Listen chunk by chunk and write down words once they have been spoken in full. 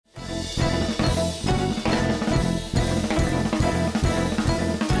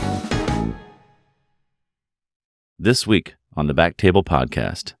this week on the BackTable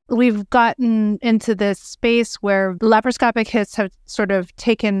podcast. We've gotten into this space where laparoscopic hits have sort of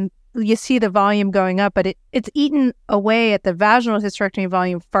taken, you see the volume going up, but it's eaten away at the vaginal hysterectomy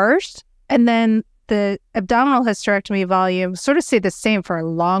volume first, and then the abdominal hysterectomy volume sort of stayed the same for a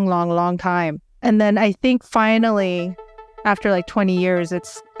long time. And then I think finally, after like 20 years,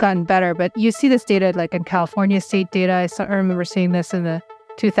 it's gotten better. But you see this data like in California state data. I remember seeing this in the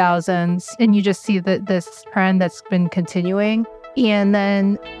 2000s, and you just see this trend that's been continuing. And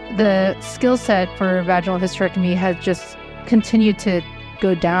then the skill set for vaginal hysterectomy has just continued to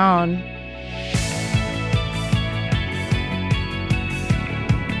go down.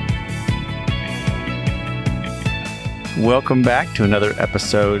 Welcome back to another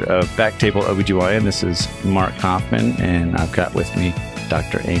episode of BackTable OBGYN. This is Mark Hoffman, and I've got with me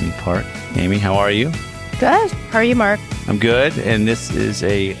Dr. Amy Park. Amy, how are you? Good. How are you, Mark? I'm good, and this is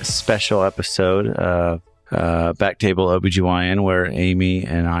a special episode of BackTable OBGYN where Amy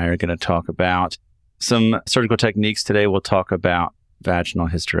and I are going to talk about some surgical techniques. Today we'll talk about vaginal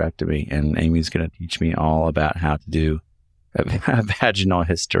hysterectomy, and Amy's going to teach me all about how to do a vaginal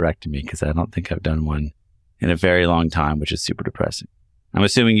hysterectomy because I don't think I've done one in a very long time, which is super depressing. I'm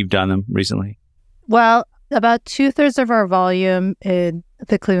assuming you've done them recently? Well, about 2/3 of our volume in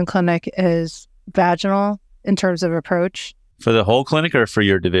the Cleveland Clinic is vaginal in terms of approach. For the whole clinic or for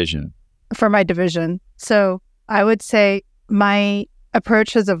your division? For my division. So I would say my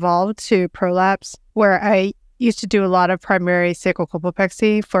approach has evolved to prolapse, where I used to do a lot of primary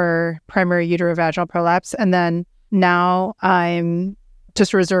sacrocolpopexy for primary uterovaginal prolapse. And then now I'm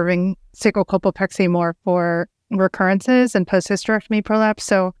just reserving sacrocolpopexy more for recurrences and post-hysterectomy prolapse.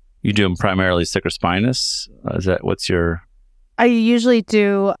 So you do them primarily sacrospinous? Is that what's your... I usually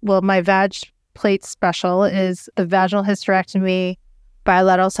do, well, my vag plate special is the vaginal hysterectomy,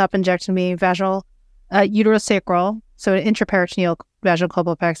 bilateral salpingectomy, vaginal uterosacral, so an intraperitoneal vaginal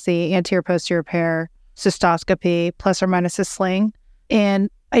colpopexy, anterior-posterior pair, cystoscopy, plus or minus a sling. And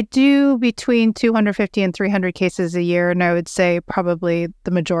I do between 250 and 300 cases a year, and I would say probably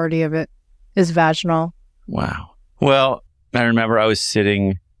the majority of it is vaginal. Wow. Well, I remember I was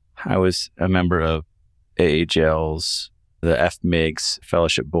a member of AHL's, the MIGS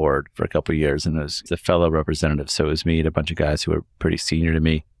fellowship board for a couple of years, and I was the fellow representative. So it was me and a bunch of guys who were pretty senior to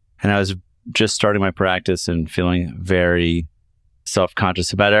me. And I was just starting my practice and feeling very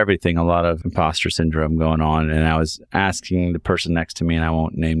self-conscious about everything, a lot of imposter syndrome going on. And I was asking the person next to me, and I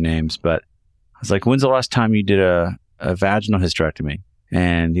won't name names, but I was like, when's the last time you did a vaginal hysterectomy?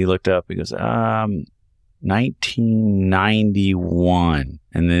 And he looked up, he goes, 1991.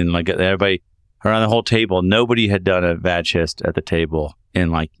 And then like everybody around the whole table, nobody had done a vag hyst at the table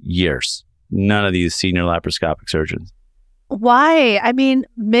in like years. None of these senior laparoscopic surgeons. Why? I mean,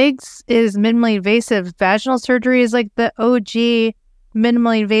 MIGS is minimally invasive. Vaginal surgery is like the OG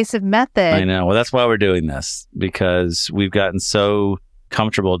minimally invasive method. I know. Well, that's why we're doing this, because we've gotten so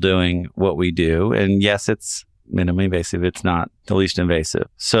comfortable doing what we do. And yes, it's minimally invasive. It's not the least invasive.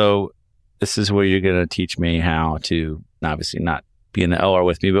 So this is where you're going to teach me how to, obviously not be in the OR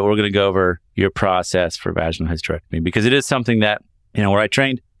with me, but we're going to go over your process for vaginal hysterectomy, because it is something that, you know, where I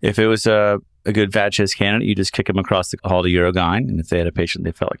trained, if it was a good vag hyst candidate, you just kick them across the hall to urogyn. And if they had a patient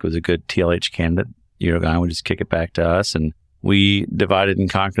they felt like was a good TLH candidate, urogyn would just kick it back to us. And we divided and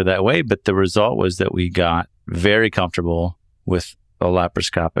conquered that way. But the result was that we got very comfortable with a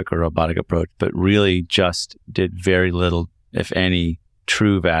laparoscopic or robotic approach, but really just did very little, if any,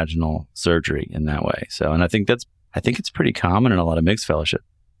 true vaginal surgery in that way. So, and I think it's pretty common in a lot of MIGS fellowship.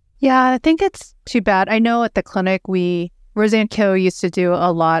 Yeah, I think it's too bad. I know at the clinic, Roseanne Keogh used to do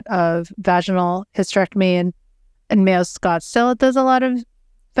a lot of vaginal hysterectomy, and Mayo Scott still does a lot of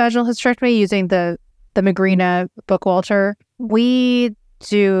vaginal hysterectomy using the Magrina Bookwalter. We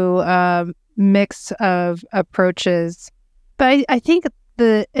do a mix of approaches. But I think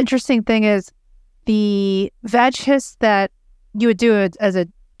the interesting thing is the vag hysts that you would do as a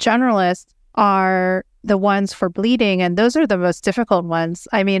generalist are the ones for bleeding, and those are the most difficult ones.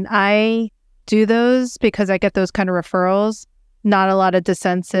 I mean, I do those because I get those kind of referrals, not a lot of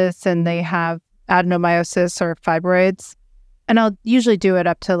dissensus, and they have adenomyosis or fibroids. And I'll usually do it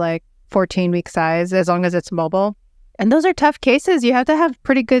up to like 14-week size as long as it's mobile. And those are tough cases. You have to have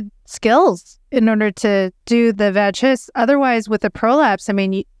pretty good skills in order to do the vag hyst. Otherwise, with a prolapse, I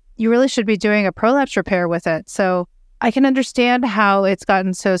mean, you really should be doing a prolapse repair with it. So I can understand how it's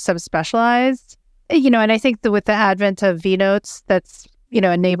gotten so subspecialized, you know, and I think that with the advent of V-notes, that's, you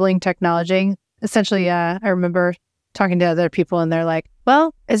know, enabling technology. Essentially, I remember talking to other people and they're like,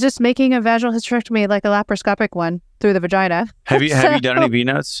 well, it's just making a vaginal hysterectomy like a laparoscopic one through the vagina. Have you done any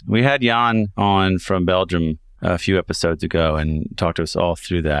V-notes? We had Jan on from Belgium Mm-hmm. a few episodes ago and talked to us all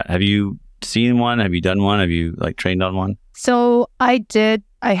through that. Have you seen one? Have you done one? Have you trained on one? So I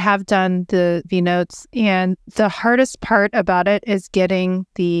have done the V-notes, and the hardest part about it is getting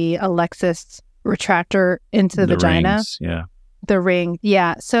the Alexis retractor into the vagina. Rings, yeah. The ring.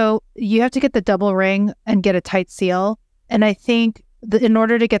 Yeah. So you have to get the double ring and get a tight seal. And I think in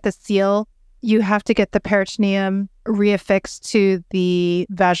order to get the seal, you have to get the peritoneum reaffixed to the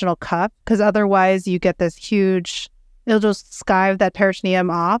vaginal cup, because otherwise you get this huge, it'll just skive that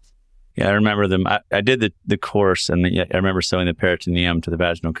peritoneum off. Yeah, I remember them. I did the course, and I remember sewing the peritoneum to the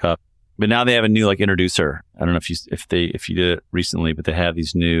vaginal cup. But now they have a new introducer. I don't know if you did it recently, but they have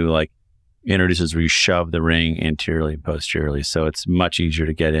these new introducers where you shove the ring anteriorly and posteriorly. So it's much easier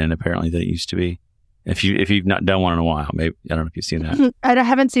to get in apparently than it used to be. If you've not done one in a while, maybe, I don't know if you've seen that. I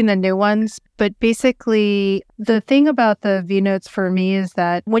haven't seen the new ones, but basically the thing about the V-notes for me is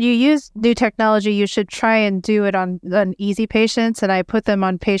that when you use new technology, you should try and do it on easy patients. And I put them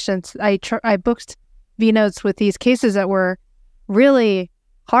on patients. I booked V-notes with these cases that were really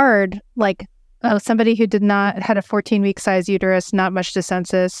hard, like somebody who had a 14-week size uterus, not much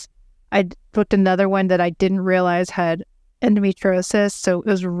discensus. I booked another one that I didn't realize had endometriosis, so it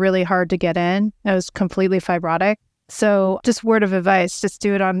was really hard to get in. It was completely fibrotic. So just word of advice, just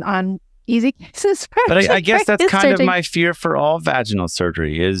do it on easy cases. But I guess that's kind of my fear for all vaginal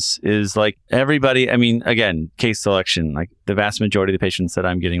surgery is everybody, I mean, again, case selection, the vast majority of the patients that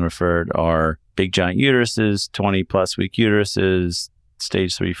I'm getting referred are big giant uteruses, 20+ week uteruses,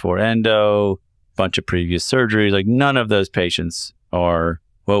 stage 3-4 endo, bunch of previous surgeries. None of those patients are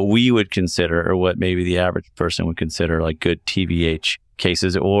what we would consider, or what maybe the average person would consider, good TVH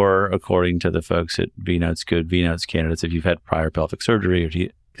cases, or according to the folks at V-Notes, good V-Notes candidates if you've had prior pelvic surgery or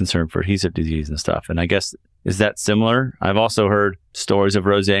concern for adhesive disease and stuff. And I guess, is that similar? I've also heard stories of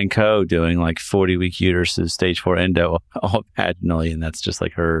Roseanne Coe doing 40-week uteruses, stage 4 endo, all vaginally, and that's just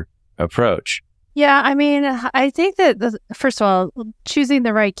her approach. Yeah, I mean, I think that, first of all, choosing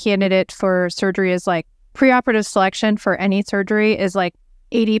the right candidate for surgery is preoperative selection for any surgery is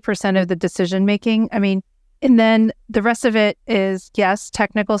 80% of the decision making. I mean, and then the rest of it is, yes,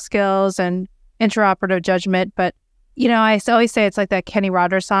 technical skills and intraoperative judgment. But, I always say it's like that Kenny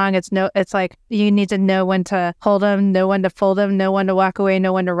Rogers song. It's you need to know when to hold them, know when to fold them, know when to walk away,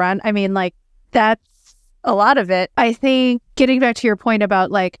 know when to run. I mean, that's a lot of it. I think getting back to your point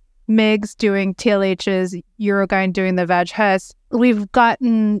about MIGS doing TLHs, urogyn doing the vag hyst, we've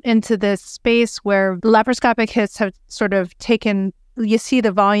gotten into this space where laparoscopic hysts have sort of taken, you see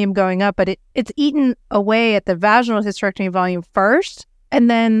the volume going up, but it's eaten away at the vaginal hysterectomy volume first,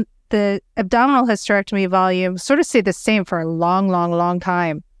 and then the abdominal hysterectomy volume sort of stayed the same for a long, long, long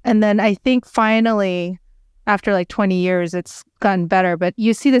time. And then I think finally, after 20 years, it's gotten better. But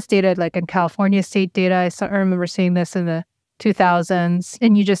you see this data in California state data. I remember seeing this in the 2000s,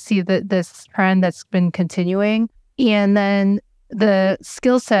 and you just see this trend that's been continuing. And then the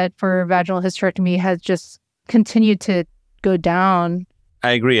skill set for vaginal hysterectomy has just continued to go down.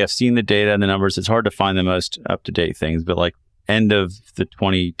 I agree. I've seen the data and the numbers. It's hard to find the most up-to-date things, but end of the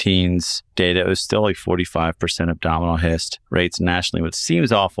 2010s data, it was still 45% abdominal hyst rates nationally, which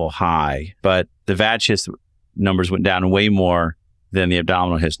seems awful high, but the vag hyst numbers went down way more than the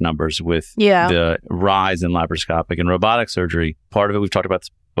abdominal hyst numbers with the rise in laparoscopic and robotic surgery. Part of it, we've talked about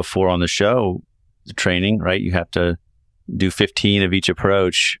this before on the show, the training, right? You have to do 15 of each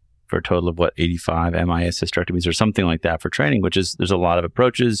approach for a total of 85 MIS hysterectomies or something like that for training, which is, there's a lot of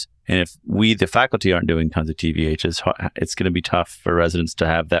approaches. And if we, the faculty, aren't doing tons of TVHs, it's going to be tough for residents to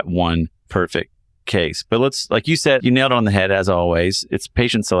have that one perfect case. But like you said, you nailed it on the head as always. It's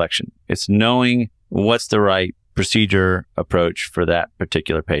patient selection. It's knowing what's the right procedure approach for that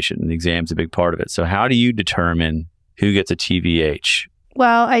particular patient. And the exam's a big part of it. So how do you determine who gets a TVH?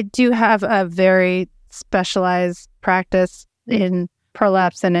 Well, I do have a very specialized practice in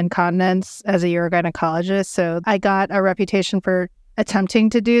prolapse and incontinence as a urogynecologist. So I got a reputation for attempting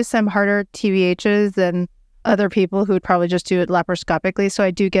to do some harder TVHs than other people who would probably just do it laparoscopically. So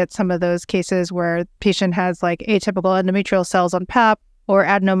I do get some of those cases where the patient has atypical endometrial cells on PAP or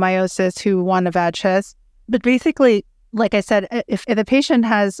adenomyosis who want a vag hyst. But basically, like I said, if the patient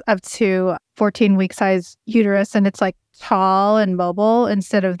has up to 14-week size uterus and it's tall and mobile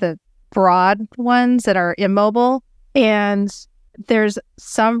instead of the broad ones that are immobile, and there's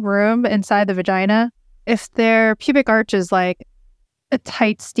some room inside the vagina, if their pubic arch is a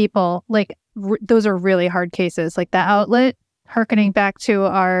tight steeple, those are really hard cases. The outlet, hearkening back to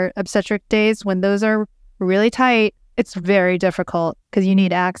our obstetric days, when those are really tight, it's very difficult because you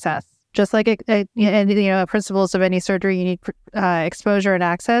need access. Just principles of any surgery, you need exposure and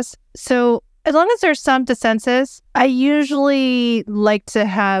access. So as long as there's some dissensus, I usually like to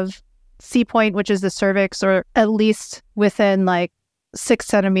have C point, which is the cervix, or at least within like 6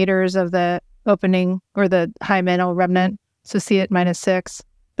 centimeters of the opening or the hymenal remnant. So C at -6.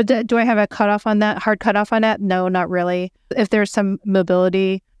 But do I have a cutoff on that, hard cutoff on that? No, not really. If there's some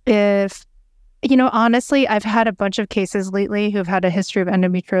mobility, if, honestly, I've had a bunch of cases lately who've had a history of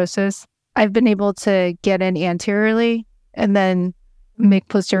endometriosis. I've been able to get in anteriorly and then make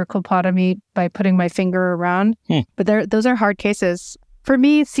posterior colpotomy by putting my finger around. But those are hard cases. For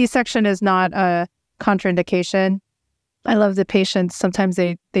me, C-section is not a contraindication. I love the patients. Sometimes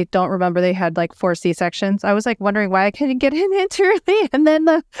they don't remember they had like 4 C-sections. I was like wondering why I couldn't get in anteriorly. And then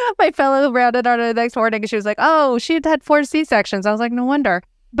my fellow rounded on the next morning and she was like, oh, she had 4 C-sections. I was like, no wonder.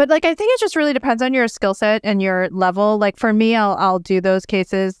 But like, I think it just really depends on your skill set and your level. Like for me, I'll do those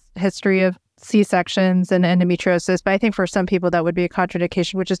cases, history of C-sections and endometriosis. But I think for some people that would be a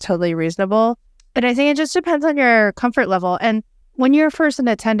contraindication, which is totally reasonable. And I think it just depends on your comfort level. And when you're first in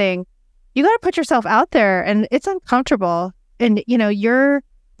attending, you got to put yourself out there, and it's uncomfortable. And, you're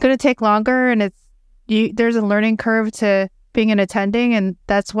going to take longer, and there's a learning curve to being an attending. And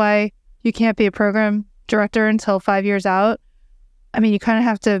that's why you can't be a program director until 5 years out. I mean, you kind of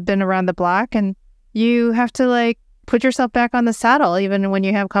have to have been around the block, and you have to like put yourself back on the saddle, even when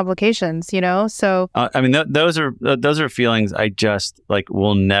you have complications, So, those are feelings I just like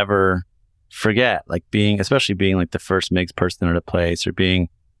will never forget. Like especially being like the first MIGS person at a place, or being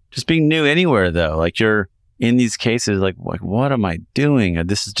new anywhere though. Like you're in these cases, like what am I doing?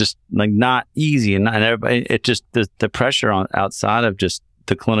 This is just like not easy, and everybody. It just the pressure on outside of just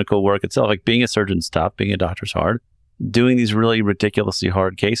the clinical work itself. Like being a surgeon's tough, being a doctor's hard. Doing these really ridiculously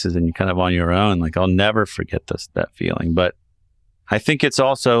hard cases, and you're kind of on your own. Like I'll never forget that feeling. But I think it's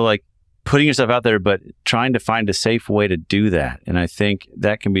also like putting yourself out there, but trying to find a safe way to do that. And I think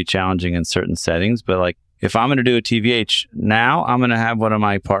that can be challenging in certain settings. But like if I'm going to do a TVH now, I'm going to have one of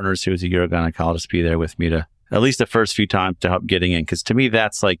my partners who's a urogynecologist be there with me to at least the first few times to help getting in. Because to me,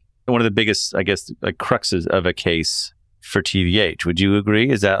 that's like one of the biggest, I guess, like cruxes of a case for TVH. Would you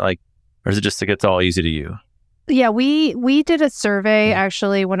agree? Is that like, or is it just like it's all easy to you? Yeah, we did a survey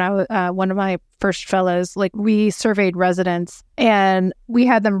actually when I was one of my first fellows. Like we surveyed residents, and we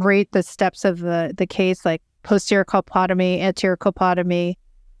had them rate the steps of the case, like posterior colpotomy, anterior colpotomy,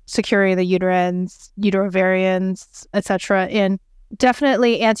 securing the uterines, uterovarians, etc. And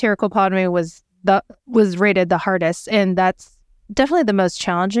definitely anterior colpotomy was rated the hardest, and that's definitely the most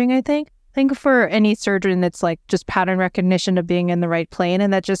challenging. I think for any surgeon, it's like just pattern recognition of being in the right plane,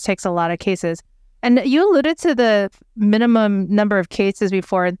 and that just takes a lot of cases. And you alluded to the minimum number of cases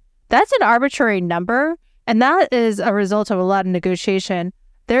before. That's an arbitrary number, and that is a result of a lot of negotiation.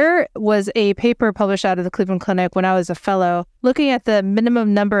 There was a paper published out of the Cleveland Clinic when I was a fellow looking at the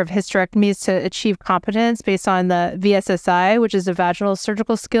minimum number of hysterectomies to achieve competence based on the VSSI, which is the Vaginal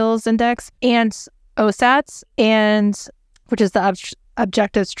Surgical Skills Index, and OSATs, and which is the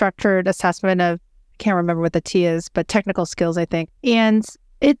Objective Structured Assessment of, I can't remember what the T is, but technical skills, I think. And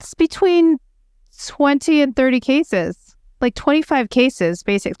it's between 20 and 30 cases, like 25 cases,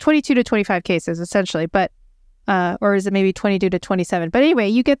 22 to 25 cases, essentially. But, or is it maybe 22 to 27? But anyway,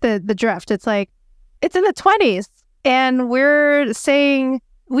 you get the drift. It's like, it's in the 20s. And we're saying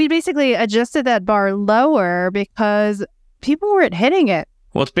we basically adjusted that bar lower because people weren't hitting it.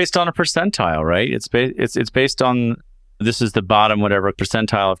 Well, it's based on a percentile, right? It's based on, this is the bottom, whatever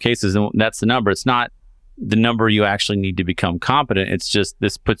percentile of cases. And that's the number. It's not the number you actually need to become competent. It's just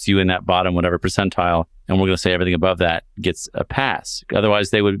this puts you in that bottom, whatever percentile. And we're going to say everything above that gets a pass. Otherwise,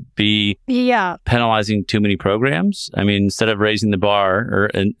 they would be penalizing too many programs. I mean, instead of raising the bar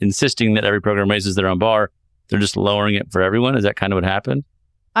or insisting that every program raises their own bar, they're just lowering it for everyone. Is that kind of what happened?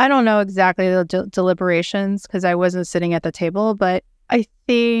 I don't know exactly the deliberations because I wasn't sitting at the table, but I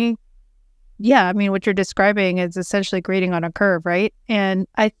think, I mean, what you're describing is essentially grading on a curve, right? And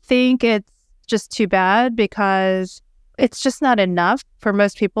I think it's just too bad because it's just not enough for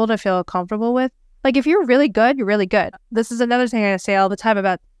most people to feel comfortable with. Like if you're really good, you're really good. This is another thing I say all the time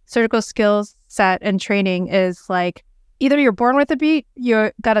about surgical skills set and training is like either you're born with a beat,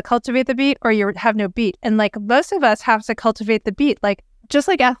 you got to cultivate the beat, or you have no beat. And like most of us have to cultivate the beat. Like just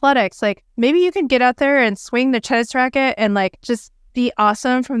like athletics, like maybe you can get out there and swing the tennis racket and like just be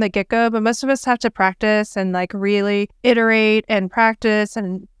awesome from the get-go, but most of us have to practice and like really iterate and practice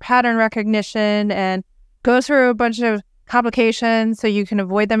and pattern recognition and go through a bunch of complications so you can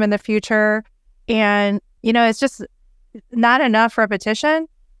avoid them in the future. And, it's just not enough repetition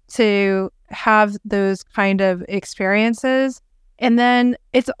to have those kind of experiences. And then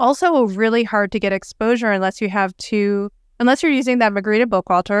it's also really hard to get exposure unless you have two unless you're using that Magritte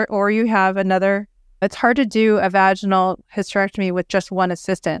Bookwalter or you have another, it's hard to do a vaginal hysterectomy with just one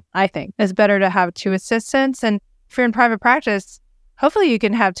assistant, I think. It's better to have two assistants. And if you're in private practice, hopefully you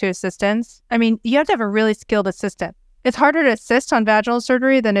can have two assistants. I mean, you have to have a really skilled assistant. It's harder to assist on vaginal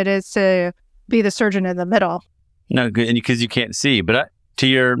surgery than it is to be the surgeon in the middle. No, because you can't see. But to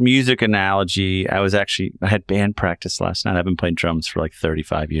your music analogy, I had band practice last night. I've been playing drums for like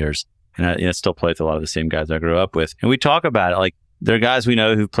 35 years. And I still play with a lot of the same guys I grew up with. And we talk about it. Like, there are guys we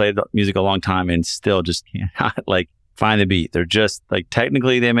know who've played music a long time and still just can't like find the beat. They're just like,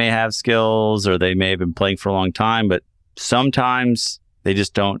 technically they may have skills or they may have been playing for a long time, but sometimes they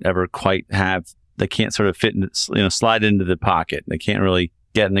just don't ever quite they can't sort of fit in, slide into the pocket. They can't really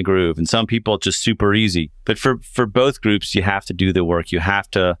get in the groove. And some people it's just super easy. But for both groups, you have to do the work. You have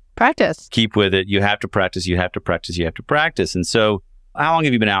to practice, keep with it. You have to practice. You have to practice. You have to practice. And so how long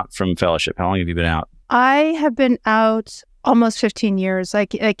have you been out from fellowship? How long have you been out? I have been out almost 15 years. I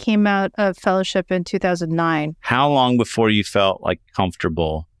came out of fellowship in 2009. How long before you felt like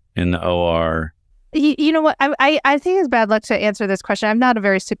comfortable in the OR? You know what? I think it's bad luck to answer this question. I'm not a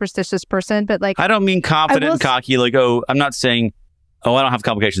very superstitious person, but like... I don't mean confident and cocky, like, oh, I'm not saying, oh, I don't have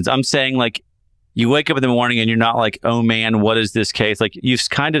complications. I'm saying like, you wake up in the morning and you're not like, oh man, what is this case? Like, you've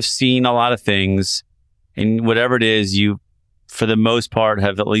kind of seen a lot of things, and whatever it is, you, for the most part,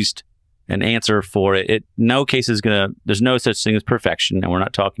 have at least an answer for it. No case is there's no such thing as perfection, and we're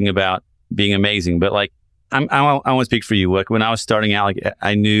not talking about being amazing, but like, I want to speak for you. Like, when I was starting out, like,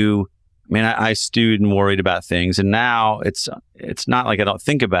 I knew, I stewed and worried about things, and now it's not like I don't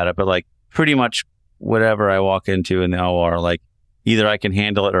think about it, but like, pretty much whatever I walk into in the OR, like, either I can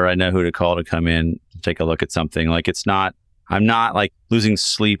handle it or I know who to call to come in to take a look at something. Like, I'm not like losing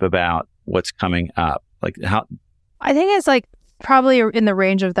sleep about what's coming up. Like, how? I think it's like probably in the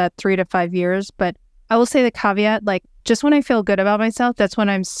range of that 3 to 5 years, but I will say the caveat, like, just when I feel good about myself, that's when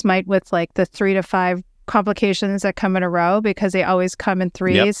I'm smite with like the 3 to 5 complications that come in a row, because they always come in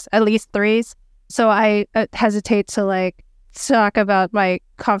threes, at least threes. So I hesitate to like talk about my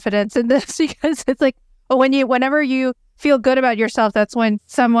confidence in this, because it's like, whenever you feel good about yourself, that's when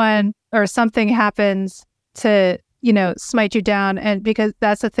someone or something happens to, smite you down. And because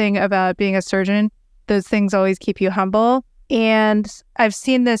that's the thing about being a surgeon, those things always keep you humble. And I've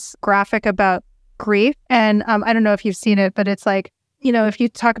seen this graphic about grief, and I don't know if you've seen it, but it's like, if you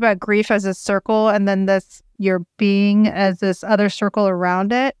talk about grief as a circle and then your being as this other circle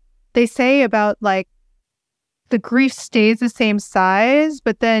around it, they say about like the grief stays the same size,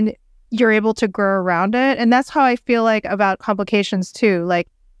 but then you're able to grow around it. And that's how I feel like about complications too. Like,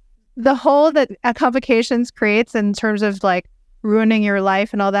 the hole that complications creates in terms of like ruining your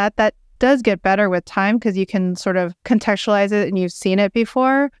life and all that, that does get better with time, because you can sort of contextualize it and you've seen it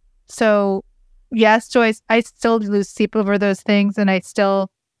before. So yes, Joyce, I still lose sleep over those things, and I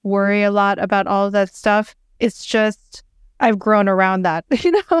still worry a lot about all of that stuff. It's just, I've grown around that,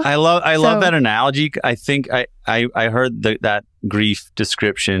 I love that analogy. I think I heard that grief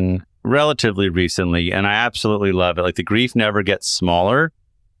description relatively recently, and I absolutely love it. Like, the grief never gets smaller.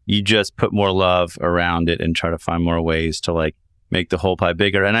 You just put more love around it and try to find more ways to like make the whole pie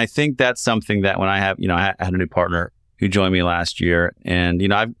bigger. And I think that's something that when I have, I had a new partner who joined me last year, and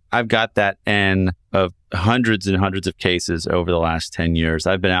I've got that N of hundreds and hundreds of cases over the last 10 years.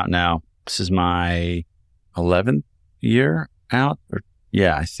 I've been out now. This is my 11th year out,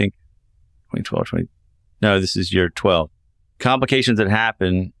 I think 2012, this is year 12. Complications that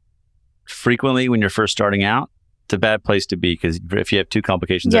happen frequently when you're first starting out, it's a bad place to be, because if you have 2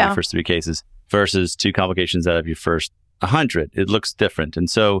 complications out of your first 3 cases versus 2 complications out of your first 100, it looks different. And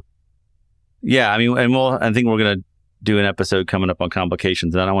so, I think we're going to do an episode coming up on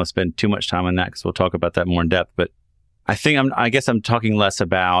complications, and I don't want to spend too much time on that because we'll talk about that more in depth. But I guess I'm talking less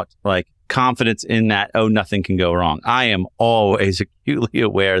about like confidence in that, oh, nothing can go wrong. I am always acutely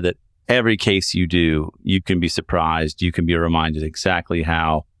aware that every case you do, you can be surprised, you can be reminded exactly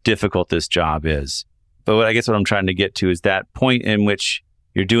how difficult this job is. But what I'm trying to get to is that point in which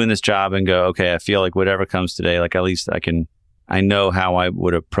you're doing this job and go, okay, I feel like whatever comes today, like at least I know how I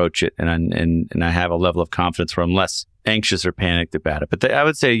would approach it, and I have a level of confidence where I'm less anxious or panicked about it. But I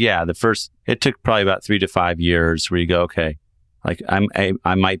would say, it took probably about 3 to 5 years where you go, okay, like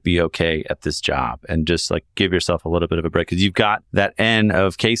I might be okay at this job, and just like give yourself a little bit of a break, because you've got that N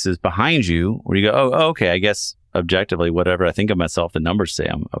of cases behind you where you go, oh, okay, I guess objectively, whatever I think of myself, the numbers say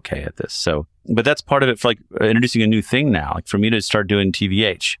I'm okay at this. So, but that's part of it for like introducing a new thing now, like for me to start doing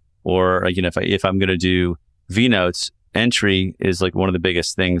TVH, or if I'm going to do V notes, entry is like one of the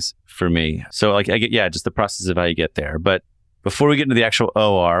biggest things for me. So like just the process of how you get there. But before we get into the actual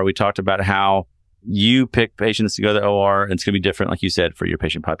OR, we talked about how you pick patients to go to the OR, and it's going to be different, like you said, for your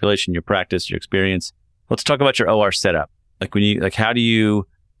patient population, your practice, your experience. Let's talk about your OR setup. Like how do you,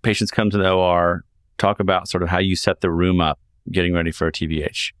 patients come to the OR, talk about sort of how you set the room up getting ready for a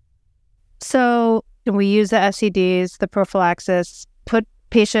TVH. So we use the FCDs, the prophylaxis, put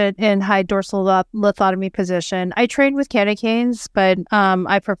patient in high dorsal lithotomy position. I train with candy canes, but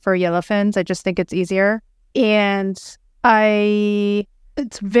I prefer yellow fins. I just think it's easier. And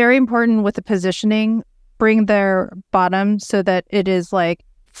it's very important with the positioning, bring their bottom so that it is like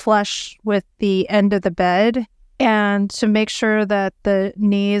flush with the end of the bed, and to make sure that the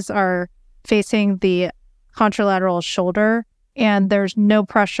knees are facing the contralateral shoulder and there's no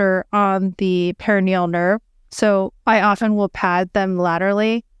pressure on the perineal nerve. So I often will pad them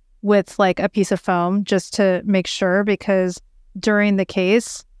laterally with like a piece of foam just to make sure, because during the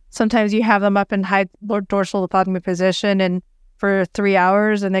case, sometimes you have them up in high dorsal lithotomy position and for 3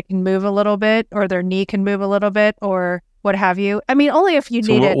 hours and they can move a little bit, or their knee can move a little bit, or what have you. I mean, only if you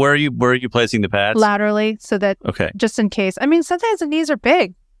need it. Where are you placing the pads? Laterally, so that just in case. I mean, sometimes the knees are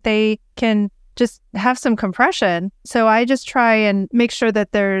big. They can just have some compression. So I just try and make sure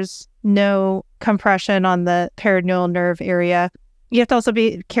that there's no compression on the perineal nerve area. You have to also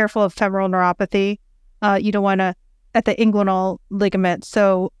be careful of femoral neuropathy. You don't want to, at the inguinal ligament.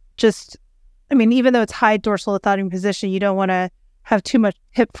 So just, I mean, even though it's high dorsal lithotomy position, you don't want to have too much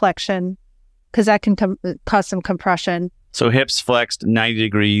hip flexion, because that can cause some compression. So hips flexed 90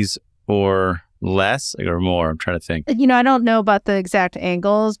 degrees or less or more? I'm trying to think. I don't know about the exact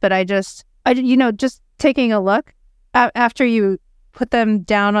angles, but I just taking a look after you put them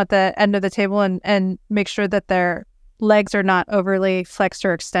down at the end of the table and make sure that their legs are not overly flexed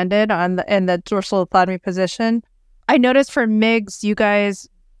or extended in the dorsal lithotomy position. I noticed for MIGS, you guys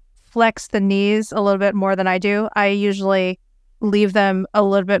flex the knees a little bit more than I do. I usually leave them a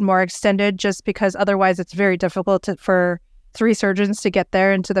little bit more extended, just because otherwise it's very difficult for 3 surgeons to get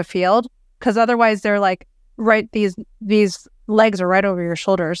there into the field, because otherwise they're like these legs are right over your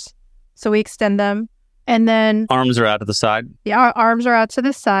shoulders. So we extend them, and then arms are out to the side. Yeah, our arms are out to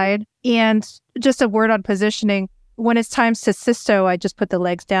the side. And just a word on positioning: when it's time to cysto, I just put the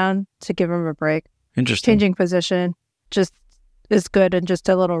legs down to give them a break. Interesting. Changing position just is good, and just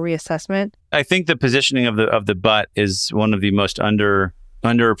a little reassessment. I think the positioning of the butt is one of the most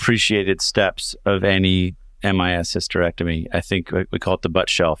underappreciated steps of any MIS hysterectomy. I think we call it the butt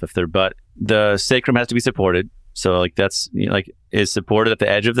shelf. If their butt, the sacrum has to be supported. So like that's is supported at the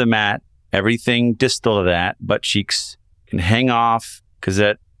edge of the mat. Everything distal to that, butt cheeks can hang off, because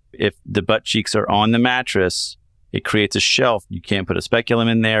if the butt cheeks are on the mattress, it creates a shelf. You can't put a speculum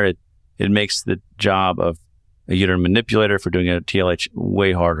in there. It makes the job of a uterine manipulator for doing a TLH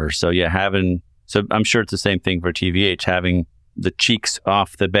way harder. So yeah, so I'm sure it's the same thing for TVH. Having the cheeks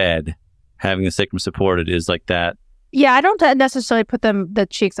off the bed, having the sacrum supported is like that. Yeah, I don't necessarily put the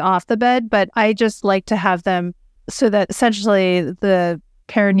cheeks off the bed, but I just like to have them so that essentially the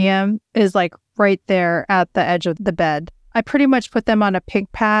perineum is like right there at the edge of the bed. I pretty much put them on a pink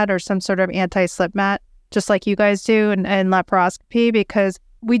pad or some sort of anti-slip mat, just like you guys do in laparoscopy, because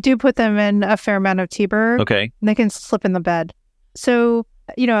we do put them in a fair amount of T-berg. Okay. And they can slip in the bed. So,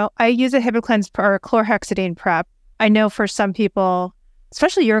 I use a HIPAA or chlorhexidine prep. I know for some people,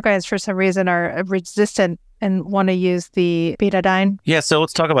 especially your guys, for some reason, are resistant and want to use the betadine. Yeah, so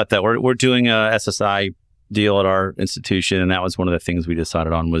let's talk about that. We're doing a SSI deal at our institution, and that was one of the things we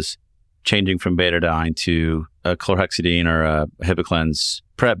decided on, was changing from betadine to a chlorhexidine or a HIPAA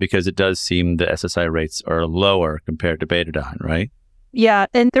prep, because it does seem the SSI rates are lower compared to betadine, right? Yeah,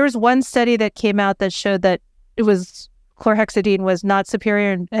 and there was one study that came out that showed that chlorhexidine was not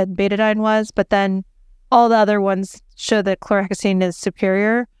superior and betadine was, but then all the other ones show that chlorhexidine is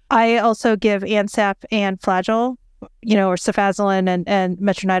superior. I also give ANSAP and Flagyl, or cefazolin and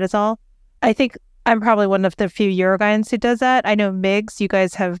metronidazole. I think I'm probably one of the few urogyns who does that. I know MIGS, you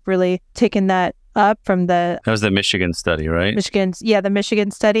guys have really taken that up from that was the Michigan study, right? The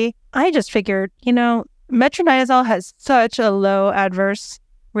Michigan study. I just figured, metronidazole has such a low adverse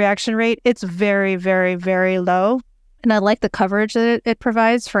reaction rate. It's very, very, very low. And I like the coverage that it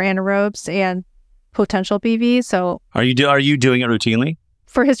provides for anaerobes and potential BV. So are you doing it routinely?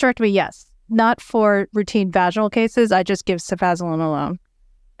 For hysterectomy, yes. Not for routine vaginal cases. I just give cefazolin alone.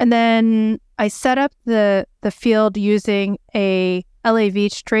 And then I set up the field using a LAV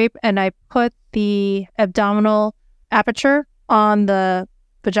drape, and I put the abdominal aperture on the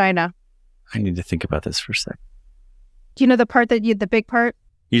vagina. I need to think about this for a sec. Do you know the part the big part?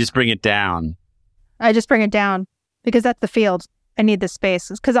 You just bring it down. I just bring it down because that's the field. I need the space,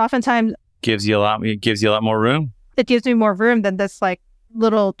 because oftentimes it gives you a lot more room. It gives me more room than this like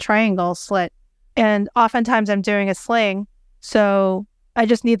little triangle slit. And oftentimes I'm doing a sling. So I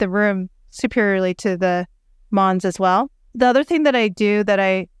just need the room superiorly to the Mons as well. The other thing that I do that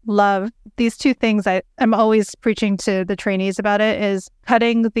I love, these two things I'm always preaching to the trainees about it, is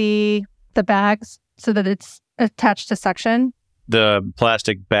cutting the bags so that it's attached to suction. The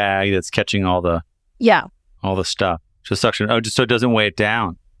plastic bag that's catching all the stuff. So suction. Oh, just so it doesn't weigh it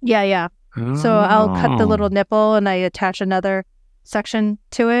down. Yeah. Oh. So I'll cut the little nipple and I attach another section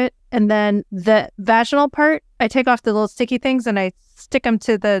to it. And then the vaginal part, I take off the little sticky things and I stick them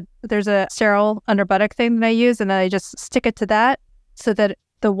to there's a sterile under buttock thing that I use, and I just stick it to that so that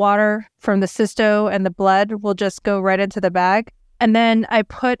the water from the cysto and the blood will just go right into the bag. And then I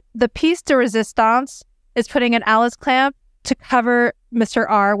put the piece de resistance is putting an Alice clamp to cover Mr.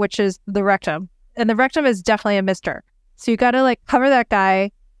 R, which is the rectum. And the rectum is definitely a mister. So you got to cover that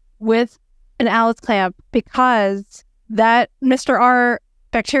guy with an Alice clamp, because that Mr. R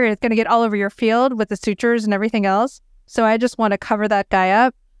bacteria is going to get all over your field with the sutures and everything else. So I just want to cover that guy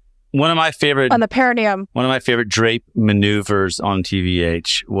up. One of my favorite... on the perineum. One of my favorite drape maneuvers on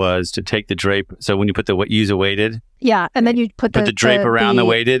TVH was to take the drape. So when you use a weighted... Yeah, and then you put the drape around the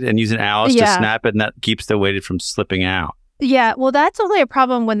weighted and use an Alice to snap it, and that keeps the weighted from slipping out. Yeah, well, that's only a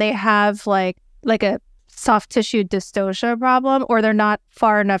problem when they have like a soft tissue dystocia problem, or they're not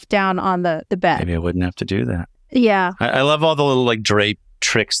far enough down on the bed. Maybe I wouldn't have to do that. Yeah. I love all the little drape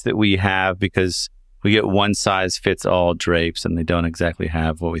tricks that we have, because we get one size fits all drapes and they don't exactly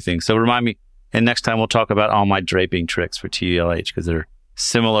have what we think. So remind me, and next time we'll talk about all my draping tricks for TLH, because they're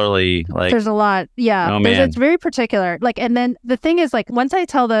similarly there's a lot. Yeah. Oh, man. It's very particular. And then the thing is, once I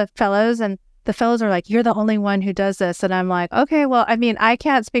tell the fellows, and the fellows are like, you're the only one who does this. And I'm like, okay, well, I mean, I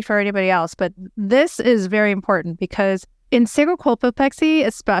can't speak for anybody else, but this is very important, because in sacrocolpopexy,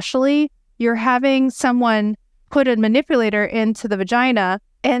 especially, you're having someone put a manipulator into the vagina,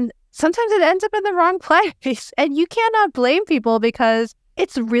 and sometimes it ends up in the wrong place. And you cannot blame people, because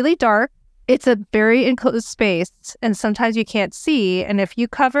it's really dark. It's a very enclosed space, and sometimes you can't see. And if you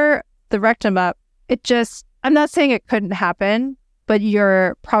cover the rectum up, I'm not saying it couldn't happen, but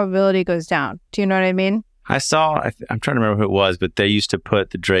your probability goes down. Do you know what I mean? I'm trying to remember who it was, but they used to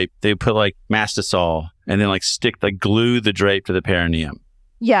put the drape, they put mastisol and then glue the drape to the perineum.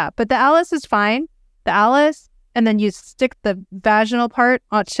 Yeah, but the Alice is fine. The Alice, and then you stick the vaginal part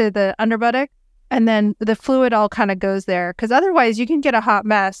onto the underbuttock, and then the fluid all kind of goes there, because otherwise you can get a hot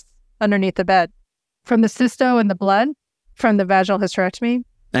mess underneath the bed from the cysto and the blood from the vaginal hysterectomy.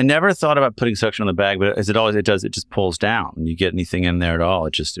 I never thought about putting suction on the bag, but as it always does, it just pulls down. When you get anything in there at all,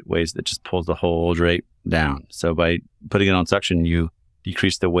 it just pulls the whole drape down. So by putting it on suction, you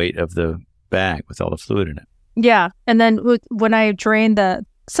decrease the weight of the bag with all the fluid in it. Yeah. And then when I drain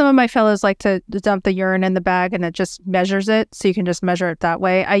some of my fellows like to dump the urine in the bag, and it just measures it. So you can just measure it that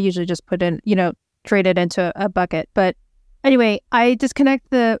way. I usually just put in, drain it into a bucket. But anyway, I disconnect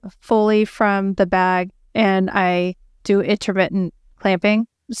the Foley from the bag, and I do intermittent clamping.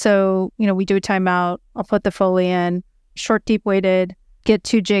 So, we do a timeout. I'll put the Foley in, short, deep weighted, get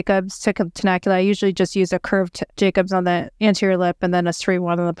 2 Jacobs to tenacula. I usually just use a curved Jacobs on the anterior lip and then a straight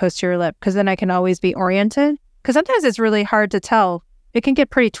one on the posterior lip, because then I can always be oriented. Because sometimes it's really hard to tell. It can get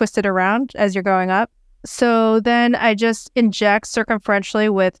pretty twisted around as you're going up. So then I just inject circumferentially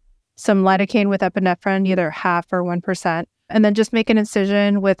with some lidocaine with epinephrine, either 0.5 or 1%, and then just make an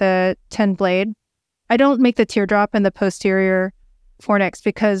incision with a 10 blade. I don't make the teardrop in the posterior fornix,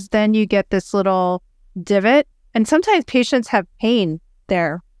 because then you get this little divot, and sometimes patients have pain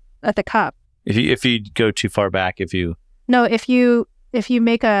there at the cup. If you go too far back, if you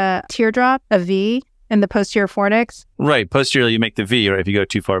make a teardrop, a V in the posterior fornix, right? Posteriorly, you make the V, or if you go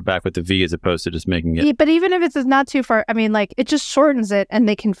too far back with the V, as opposed to just making it. But even if it's not too far, I mean, it just shortens it, and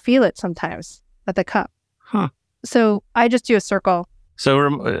they can feel it sometimes at the cup. Huh. So I just do a circle.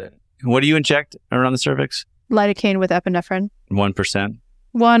 So what do you inject around the cervix? Lidocaine with epinephrine. 1%?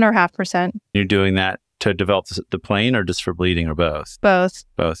 1 or 0.5%. You're doing that to develop the plane, or just for bleeding, or both? Both.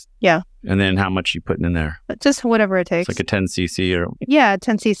 Both? Yeah. And then how much you putting in there? Just whatever it takes. It's like a 10 cc or... Yeah,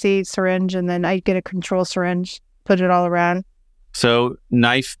 10 cc syringe, and then I get a control syringe, put it all around. So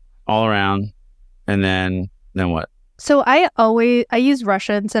knife all around, and then what? So I use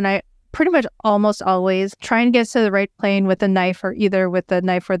Russians, and I pretty much almost always try and get to the right plane with a knife, or either with the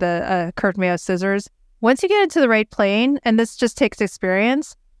knife or the curved Mayo scissors. Once you get into the right plane, and this just takes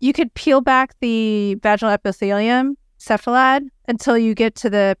experience, you could peel back the vaginal epithelium, cephalad, until you get to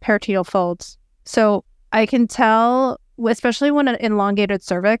the peritoneal folds. So I can tell, especially when an elongated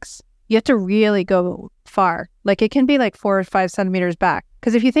cervix, you have to really go far. It can be 4 or 5 centimeters back.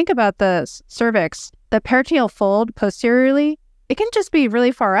 Because if you think about the cervix, the peritoneal fold posteriorly, it can just be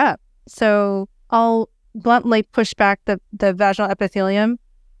really far up. So I'll bluntly push back the vaginal epithelium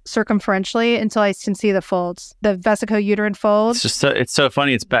circumferentially until I can see the folds, the vesicouterine folds. It's just it's so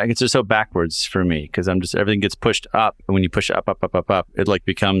funny. It's just so backwards for me because everything gets pushed up, and when you push it up, it like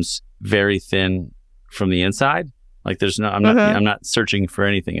becomes very thin from the inside. Like I'm not searching for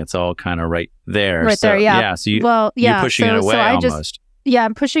anything. It's all kind of right there. Right there, yeah. Yeah. So you're pushing it away almost.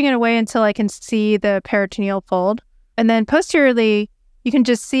 I'm pushing it away until I can see the peritoneal fold. And then posteriorly, you can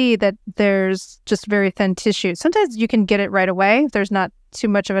just see that there's just very thin tissue. Sometimes you can get it right away if there's not too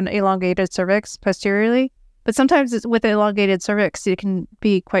much of an elongated cervix posteriorly. But sometimes with elongated cervix, it can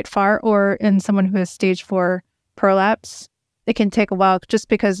be quite far. Or in someone who has stage 4 prolapse, it can take a while just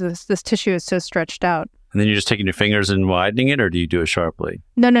because this tissue is so stretched out. And then you're just taking your fingers and widening it, or do you do it sharply?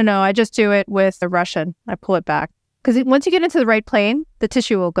 No. I just do it with the Russian. I pull it back. Because once you get into the right plane, the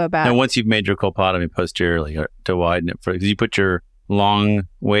tissue will go back. And once you've made your colpotomy posteriorly to widen it, because you put your long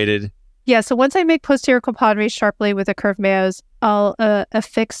weighted... Yeah, so once I make posterior colpotomy sharply with a curved Mayos, I'll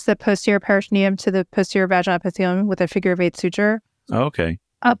affix the posterior peritoneum to the posterior vaginal epithelium with a figure of 8 suture. Oh, okay.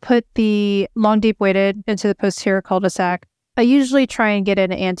 I'll put the long deep weighted into the posterior cul-de-sac. I usually try and get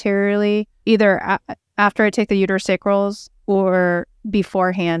it anteriorly, either after I take the uterosacrals or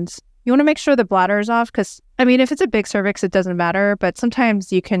beforehand. You want to make sure the bladder is off because, if it's a big cervix, it doesn't matter, but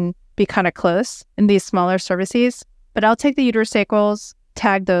sometimes you can be kind of close in these smaller cervices. But I'll take the uterosacrals,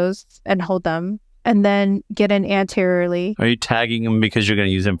 tag those, and hold them, and then get in anteriorly. Are you tagging them because you're going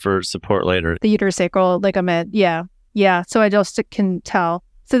to use them for support later? The uterosacral ligament, yeah. So I just can tell.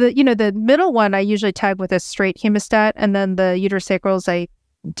 So the middle one I usually tag with a straight hemostat, and then the uterosacrals I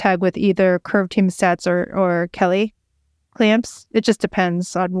tag with either curved hemostats or Kelly clamps. It just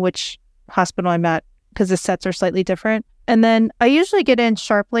depends on which hospital I'm at because the sets are slightly different. And then I usually get in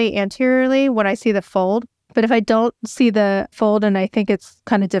sharply anteriorly when I see the fold. But if I don't see the fold and I think it's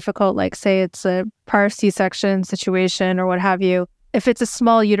kind of difficult, like say it's a prior C-section situation or what have you, if it's a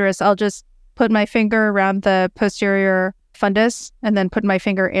small uterus, I'll just put my finger around the posterior fundus and then put my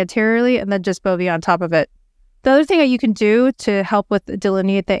finger anteriorly and then just bovie on top of it. The other thing that you can do to help with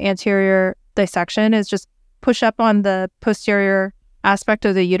delineate the anterior dissection is just push up on the posterior aspect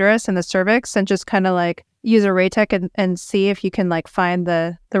of the uterus and the cervix and just kind of like use a Raytech and see if you can like find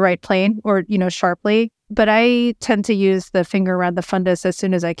the right plane or, sharply. But I tend to use the finger around the fundus as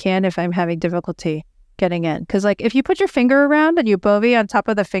soon as I can if I'm having difficulty getting in. Because like if you put your finger around and you bovie on top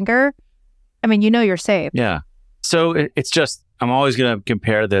of the finger, you're safe. Yeah. So it's just, I'm always going to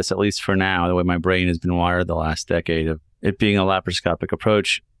compare this, at least for now, the way my brain has been wired the last decade of it being a laparoscopic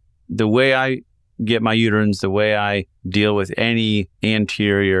approach. The way I get my uterines, the way I deal with any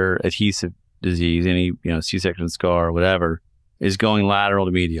anterior adhesive disease, any C-section scar or whatever, is going lateral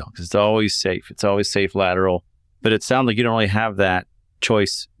to medial because it's always safe. It's always safe lateral. But it sounds like you don't really have that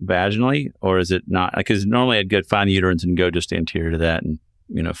choice vaginally, or is it not? Because normally I'd go find the uterines and go just anterior to that and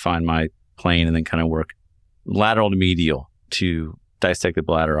find my plane and then kind of work lateral to medial to dissect the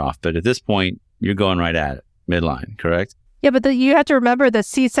bladder off. But at this point, you're going right at it, midline, correct? Yeah, but you have to remember the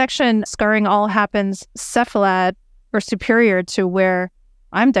C-section scarring all happens cephalad or superior to where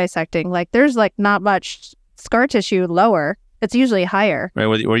I'm dissecting. Like there's like not much scar tissue lower. It's usually higher. Right,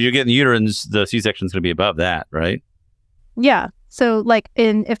 where you're getting the uterines, the C-section is going to be above that, right? Yeah. So like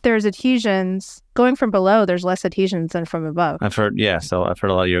if there's adhesions, going from below, there's less adhesions than from above. I've heard a lot of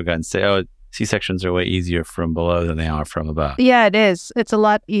urologists say, oh, C-sections are way easier from below than they are from above. Yeah, it is. It's a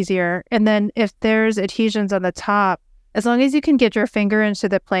lot easier. And then if there's adhesions on the top, as long as you can get your finger into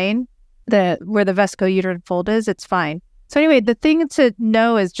the plane where the vesicouterine fold is, it's fine. So anyway, the thing to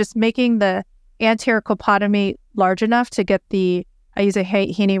know is just making the anterior colpotomy large enough to get I use a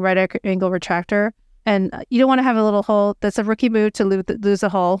Heaney right angle retractor. And you don't want to have a little hole. That's a rookie move to lose a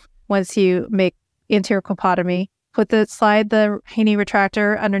hole once you make anterior colpotomy. Slide the Heaney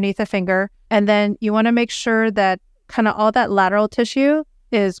retractor underneath the finger. And then you want to make sure that kind of all that lateral tissue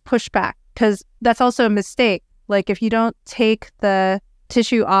is pushed back because that's also a mistake. Like if you don't take the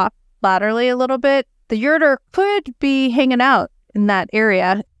tissue off laterally a little bit, the ureter could be hanging out in that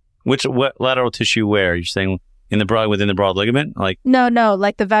area. What lateral tissue where? You're saying within the broad ligament? Like No,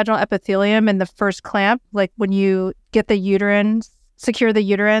 like the vaginal epithelium in the first clamp, like when you get the uterines, secure the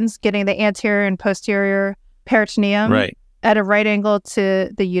uterines, getting the anterior and posterior peritoneum at a right angle to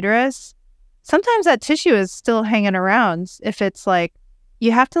the uterus. Sometimes that tissue is still hanging around. If it's like,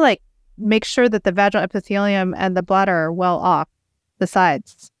 you have to like make sure that the vaginal epithelium and the bladder are well off the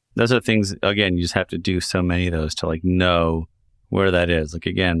sides. Those are things, again, you just have to do so many of those to like know where that is. Like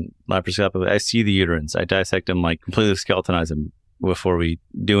again, laparoscopically, I see the uterines. I dissect them, like completely skeletonize them before we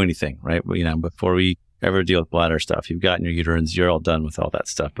do anything, right? Before we ever deal with bladder stuff. You've gotten your uterines, you're all done with all that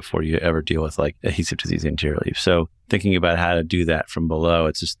stuff before you ever deal with like adhesive disease anteriorly. So thinking about how to do that from below,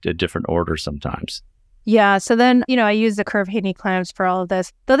 it's just a different order sometimes. Yeah. So then, I use the curved Haney clamps for all of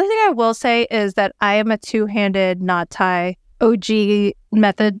this. The other thing I will say is that I am a two-handed knot tie OG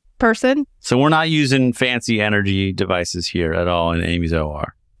method person. So we're not using fancy energy devices here at all in Amy's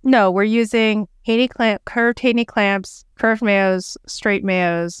OR. No, we're using curved Haney clamps, curved Mayos, straight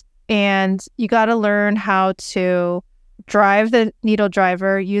Mayos, and you got to learn how to drive the needle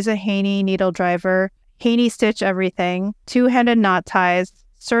driver, use a Haney needle driver, Haney stitch everything, two-handed knot ties,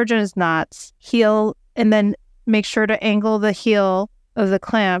 surgeon's knots, heel, and then make sure to angle the heel of the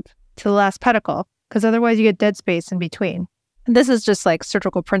clamp to the last pedicle, because otherwise you get dead space in between. And this is just like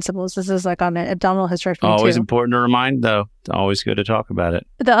surgical principles. This is like on an abdominal hysterectomy Always too. important to remind, though. It's always good to talk about it.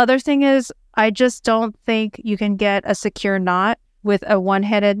 The other thing is, I just don't think you can get a secure knot with a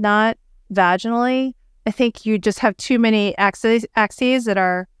one-handed knot vaginally. I think you just have too many axes that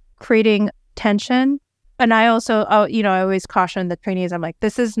are creating tension. And I also, I always caution the trainees. I'm like,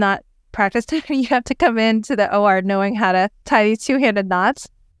 this is not practice time. You have to come into the OR knowing how to tie these two-handed knots.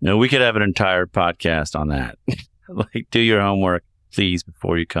 No, we could have an entire podcast on that. Like, do your homework, please,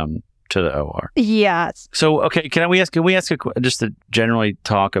 before you come to the OR. Yes. So, okay, can we ask just to generally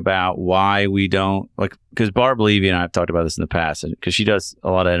talk about why we don't, like, because Barb Levy and I have talked about this in the past, because she does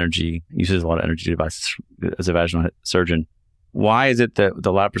a lot of energy, uses a lot of energy devices as a vaginal surgeon. Why is it that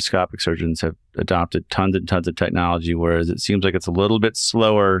the laparoscopic surgeons have adopted tons and tons of technology, whereas it seems like it's a little bit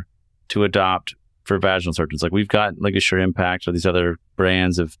slower to adopt for vaginal surgeons? Like, we've got LigaSure Impact or these other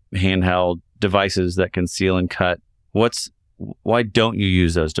brands of handheld devices that can seal and cut. Why don't you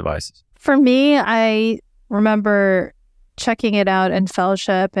use those devices? For me, I remember checking it out in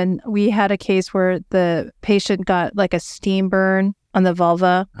fellowship, and we had a case where the patient got like a steam burn on the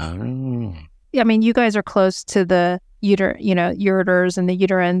vulva. Oh. I mean, you guys are close to the ureters and the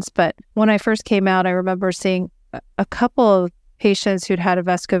uterines, but when I first came out, I remember seeing a couple of patients who'd had a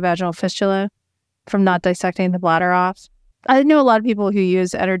vesicovaginal fistula from not dissecting the bladder off. I know a lot of people who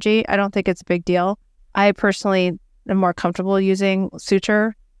use energy. I don't think it's a big deal. I personally am more comfortable using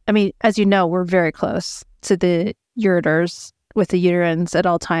suture. I mean, as you know, we're very close to the ureters with the uterines at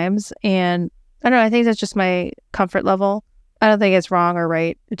all times. And I don't know, I think that's just my comfort level. I don't think it's wrong or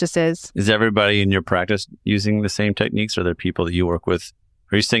right. It just is. Is everybody in your practice using the same techniques? Are there people that you work with?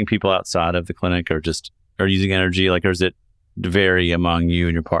 Are you seeing people outside of the clinic or using energy? Like, or does it vary among you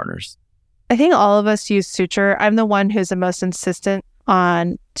and your partners? I think all of us use suture. I'm the one who's the most insistent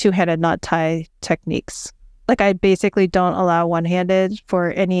on two-handed knot tie techniques. Like, I basically don't allow one-handed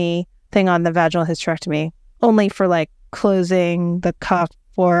for anything on the vaginal hysterectomy, only for like closing the cuff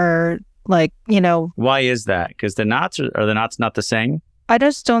or like, Why is that? Because the knots are the knots not the same? I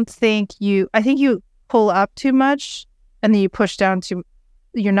just don't think I think you pull up too much and then you push down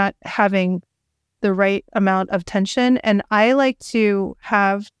you're not having the right amount of tension. And I like to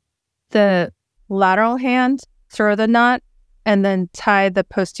have the lateral hand throw the knot and then tie the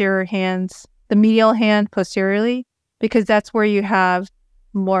medial hand posteriorly, because that's where you have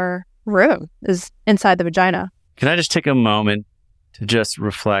more room, is inside the vagina. Can I just take a moment to just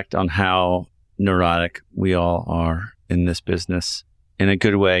reflect on how neurotic we all are in this business in a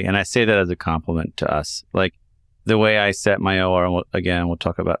good way? And I say that as a compliment to us. Like, the way I set my OR, and we'll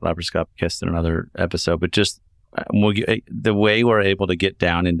talk about laparoscopic hyst in another episode, but just the way we're able to get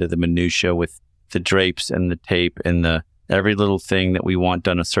down into the minutia with the drapes and the tape and every little thing that we want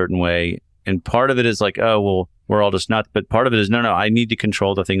done a certain way. And part of it is like, oh, well, we're all just nuts. But part of it is, no, I need to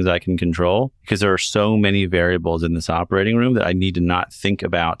control the things I can control, because there are so many variables in this operating room that I need to not think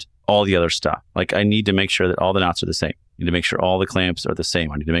about all the other stuff. Like, I need to make sure that all the knots are the same. I need to make sure all the clamps are the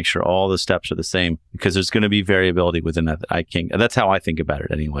same. I need to make sure all the steps are the same, because there's going to be variability within that I can't. That's how I think about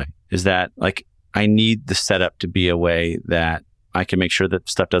it anyway, is that like, I need the setup to be a way that I can make sure that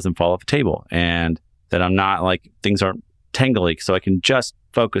stuff doesn't fall off the table and that I'm not like, things aren't tangly. So I can just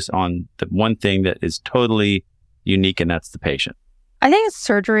focus on the one thing that is totally unique, and that's the patient. I think it's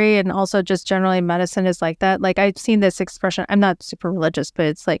surgery, and also just generally medicine is like that. Like, I've seen this expression. I'm not super religious, but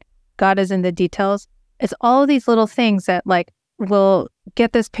it's like, God is in the details. It's all of these little things that like will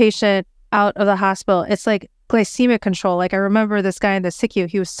get this patient out of the hospital. It's like glycemic control. Like, I remember this guy in the SICU,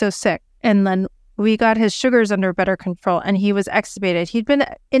 he was so sick. And then we got his sugars under better control, and he was extubated. He'd been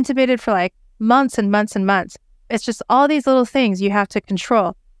intubated for like months and months and months. It's just all these little things you have to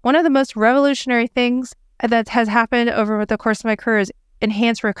control. One of the most revolutionary things that has happened over the course of my career is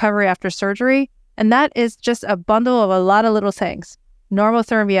enhanced recovery after surgery. And that is just a bundle of a lot of little things.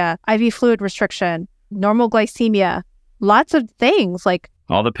 Normothermia, IV fluid restriction, normal glycemia, lots of things like.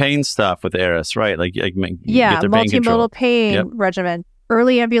 All the pain stuff with Eris, right? Get their pain control. Multimodal pain regimen,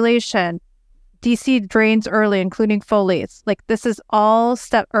 early ambulation, DC drains early, including Foley's. Like this is all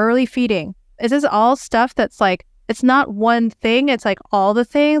early feeding. This is all stuff that's like, it's not one thing. It's like all the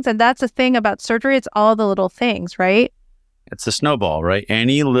things. And that's the thing about surgery. It's all the little things, right? It's a snowball, right?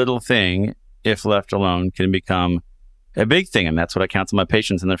 Any little thing, if left alone, can become a big thing. And that's what I counsel my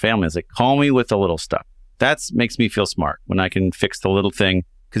patients and their families. Like, call me with the little stuff. That makes me feel smart when I can fix the little thing.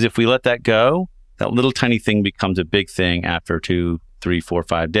 Because if we let that go, that little tiny thing becomes a big thing after 2, 3, 4,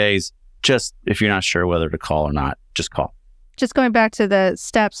 5 days. Just if you're not sure whether to call or not, just call. Just going back to the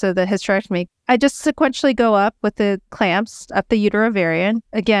steps of the hysterectomy, I just sequentially go up with the clamps up the uterovarian.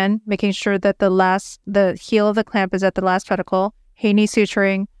 Again, making sure that the heel of the clamp is at the last pedicle, Haney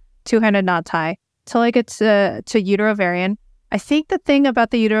suturing, two-handed knot tie, till I get to uterovarian. I think the thing about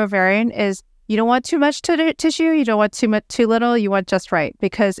the uterovarian is you don't want too much tissue, you don't want too little, you want just right.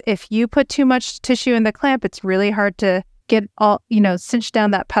 Because if you put too much tissue in the clamp, it's really hard to get all, cinch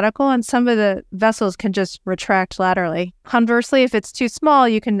down that pedicle, and some of the vessels can just retract laterally. Conversely, if it's too small,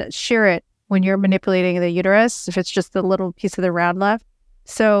 you can shear it when you're manipulating the uterus, if it's just the little piece of the round left.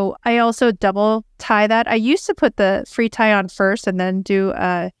 So I also double tie that. I used to put the free tie on first and then do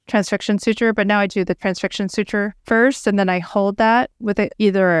a transfixion suture, but now I do the transfixion suture first, and then I hold that with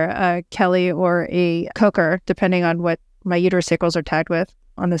either a Kelly or a Coker, depending on what my uterosacrals are tagged with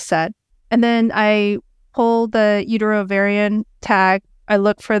on the set. And then I pull the uterovarian tag. I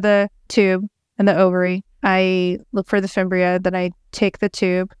look for the tube and the ovary. I look for the fimbria. Then I take the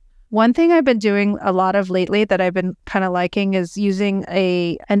tube. One thing I've been doing a lot of lately that I've been kind of liking is using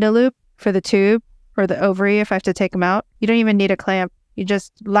a endoloop for the tube or the ovary if I have to take them out. You don't even need a clamp. You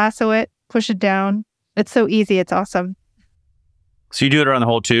just lasso it, push it down. It's so easy. It's awesome. So you do it around the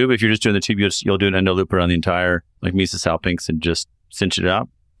whole tube. If you're just doing the tube, you'll do an endoloop around the entire, like mesosalpinx, and just cinch it up.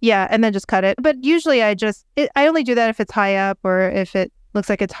 Yeah, and then just cut it. But usually I only do that if it's high up or if it looks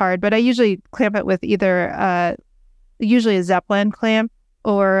like it's hard. But I usually clamp it with either usually a Zeppelin clamp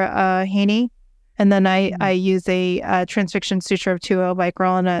or a Haney. And then I use a transfixion suture of 2.0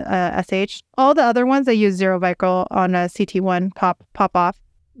 Vicryl and a SH. All the other ones I use 0 Vicryl on a CT1 pop off.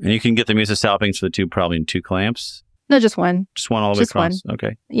 And you can get the mesosalpinx for the tube probably in 2 clamps? No, just one. Just one all the way across? One.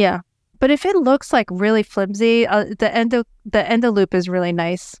 Okay. Yeah. But if it looks like really flimsy, the endoloop is really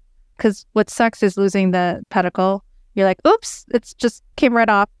nice, because what sucks is losing the pedicle. You're like, oops, it's just came right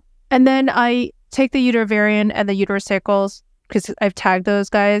off. And then I take the uterovarian and the uterosacrals, because I've tagged those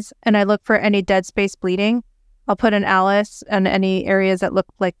guys, and I look for any dead space bleeding. I'll put an Alice on any areas that look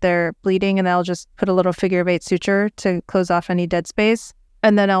like they're bleeding, and I'll just put a little figure of 8 suture to close off any dead space.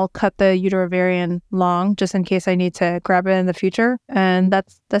 And then I'll cut the uterovarian long, just in case I need to grab it in the future. And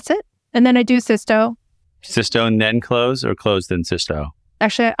that's it. And then I do cysto. Cysto and then close, or close then cysto?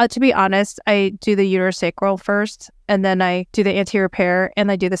 Actually, to be honest, I do the uterosacral first, and then I do the anterior pair,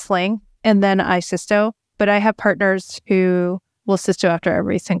 and I do the sling, and then I cysto. But I have partners who will cysto after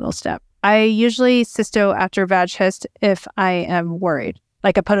every single step. I usually cysto after vag hyst if I am worried.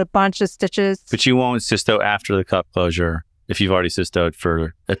 Like I put a bunch of stitches. But you won't cysto after the cup closure if you've already cystoed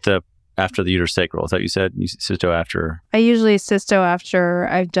after the uterosacral. Is that what you said? You cysto after? I usually cysto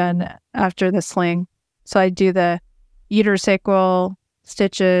after the sling. So I do the uterosacral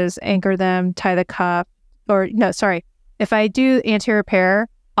stitches, anchor them, tie the cup. If I do anterior pair,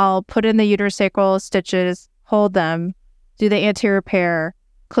 I'll put in the uterosacral stitches, hold them, do the anterior pair,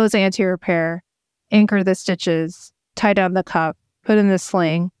 close the anterior pair, anchor the stitches, tie down the cup, put in the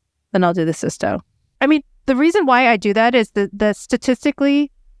sling, then I'll do the cysto. I mean, the reason why I do that is that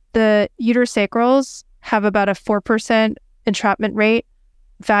statistically, the uterosacrals have about a 4% entrapment rate.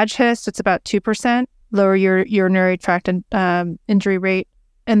 Vag hyst, it's about 2%, lower urinary tract injury rate.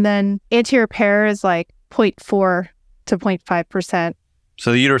 And then anterior pair is like 0.4 to 0.5%.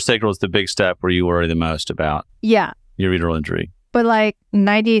 So the uterosacral is the big step where you worry the most about your uterine injury. But like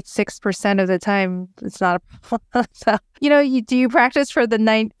 96% of the time, it's not a problem. So, do you practice for the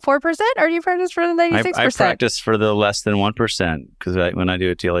 4% or do you practice for the 96%? I practice for the less than 1% because when I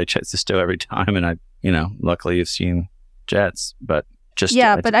do a TLA cysto every time, and luckily you've seen jets, but just...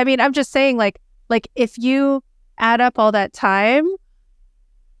 Yeah, but I mean, I'm just saying like if you add up all that time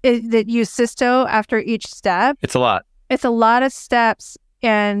that you cysto after each step... It's a lot. It's a lot of steps.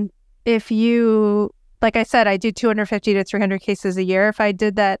 And if you... Like I said, I do 250 to 300 cases a year. If I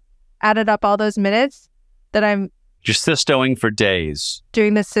did that, added up all those minutes that I'm... You're cystoing for days.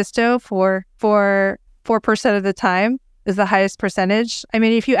 Doing the cysto for 4% of the time is the highest percentage. I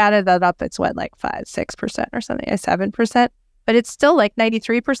mean, if you added that up, it's what, like 5, 6% or something, 7%. But it's still like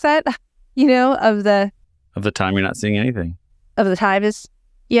 93%, of the... Of the time you're not seeing anything. Of the time is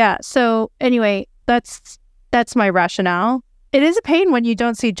Yeah. So anyway, that's my rationale. It is a pain when you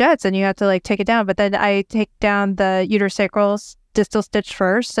don't see jets and you have to like take it down. But then I take down the uterosacral distal stitch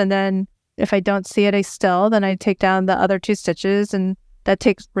first. And then if I don't see it still, then I take down the other 2 stitches, and that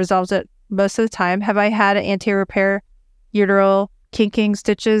resolves it most of the time. Have I had an anterior repair uteral kinking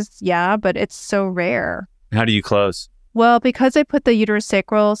stitches? Yeah, but it's so rare. How do you close? Well, because I put the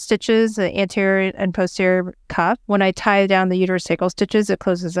uterosacral stitches, the anterior and posterior cuff, when I tie down the uterosacral stitches, it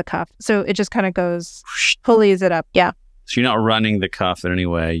closes the cuff. So it just kind of goes, pulleys it up. Yeah. So you're not running the cuff in any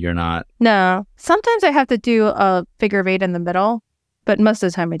way. You're not. No. Sometimes I have to do a figure of 8 in the middle, but most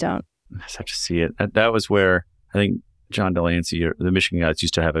of the time I don't. I just have to see it. That was where I think John Delancey, or the Michigan guys,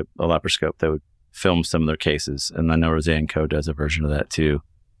 used to have a laparoscope that would film some of their cases. And I know Roseanne Coe does a version of that too.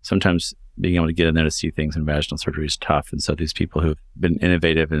 Sometimes being able to get in there to see things in vaginal surgery is tough. And so these people who've been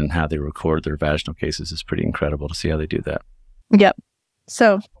innovative in how they record their vaginal cases is pretty incredible to see how they do that. Yep.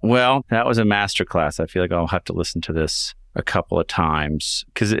 So. Well, that was a masterclass. I feel like I'll have to listen to this a couple of times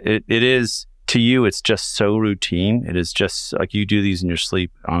because it is, to you, it's just so routine. It is just like you do these in your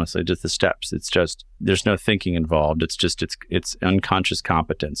sleep, honestly, just the steps. It's just, there's no thinking involved. It's just, it's unconscious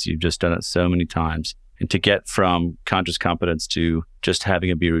competence. You've just done it so many times. And to get from conscious competence to just having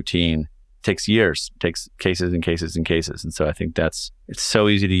it be routine takes years, takes cases and cases and cases. And so I think it's so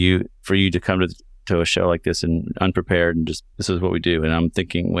easy for you to come to a show like this and unprepared and just, this is what we do. And I'm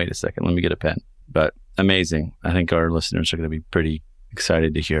thinking, wait a second, let me get a pen. But amazing. I think our listeners are going to be pretty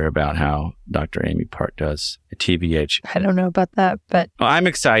excited to hear about how Dr. Amy Park does at TVH. I don't know about that, but. Well, I'm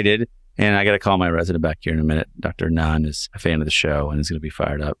excited. And I got to call my resident back here in a minute. Dr. Nunn is a fan of the show and is going to be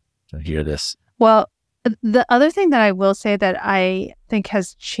fired up to hear this. Well, the other thing that I will say that I think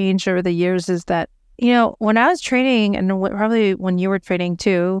has changed over the years is that, when I was training, and probably when you were training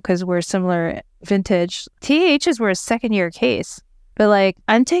too, because we're similar vintage, TAHs were a second-year case. But like,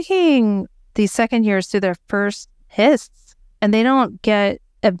 I'm taking these second years through their first hysts, and they don't get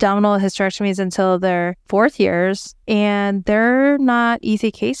abdominal hysterectomies until their 4th years, and they're not easy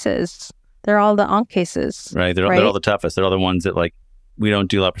cases. They're all the onc cases. Right. They're all the toughest. They're all the ones that like, we don't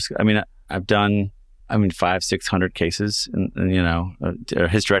do laparoscopy. I mean, I've done 500-600 cases and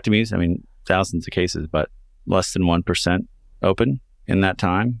hysterectomies. I mean, thousands of cases, but less than 1% open in that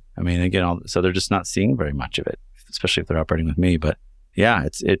time. I mean, again, so they're just not seeing very much of it, especially if they're operating with me. But yeah,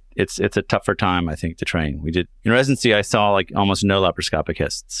 it's a tougher time, I think, to train. We did in residency. I saw like almost no laparoscopic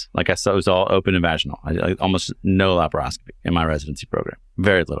hysts. Like I saw it was all open and vaginal. I almost no laparoscopy in my residency program.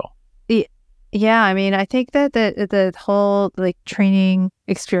 Very little. Yeah, I mean, I think that the whole like training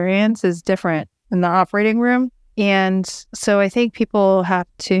experience is different in the operating room. And so I think people have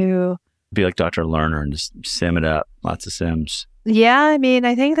to be like Dr. Lerner and just sim it up. Lots of sims. Yeah, I mean,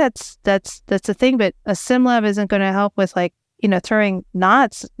 I think that's the thing, but a sim lab isn't going to help with like, throwing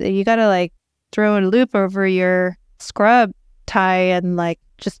knots. You got to like throw a loop over your scrub tie and like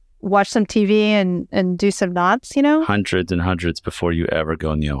just watch some TV and do some knots, Hundreds and hundreds before you ever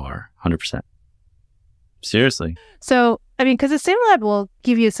go in the OR. 100%. Seriously. So, I mean, because the sim lab will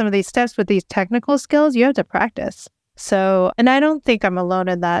give you some of these steps, with these technical skills, you have to practice. So, and I don't think I'm alone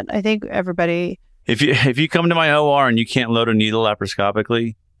in that. I think everybody. If you come to my OR and you can't load a needle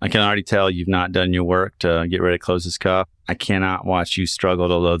laparoscopically, I can already tell you've not done your work to get ready to close this cuff. I cannot watch you struggle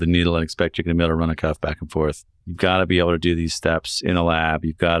to load the needle and expect you're going to be able to run a cuff back and forth. You've got to be able to do these steps in a lab.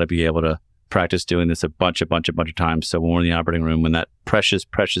 You've got to be able to practice doing this a bunch of times. So when we're in the operating room, when that precious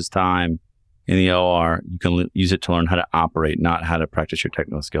time in the OR, you can use it to learn how to operate, not how to practice your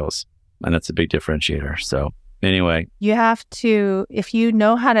technical skills. And that's a big differentiator. So anyway. You have to, if you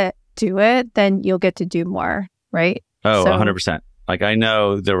know how to do it, then you'll get to do more, right? Oh, 100%. Like I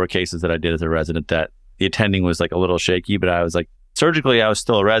know there were cases that I did as a resident that the attending was like a little shaky, but I was like, surgically, I was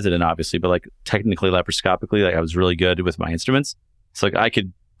still a resident, obviously, but like technically, laparoscopically, like I was really good with my instruments. So like I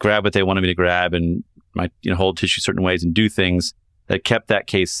could grab what they wanted me to grab and hold tissue certain ways and do things that kept that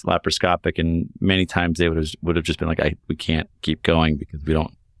case laparoscopic. And many times they would have just been like, we can't keep going because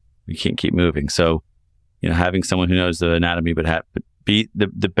we can't keep moving. So, having someone who knows the anatomy, but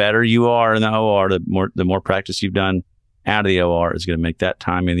the better you are in the OR, the more practice you've done out of the OR is going to make that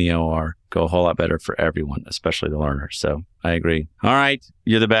time in the OR go a whole lot better for everyone, especially the learners. So I agree. All right.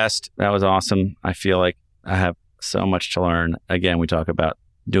 You're the best. That was awesome. I feel like I have so much to learn. Again, we talk about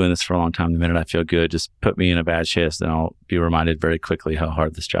doing this for a long time. The minute I feel good, just put me in a bad shift and I'll be reminded very quickly how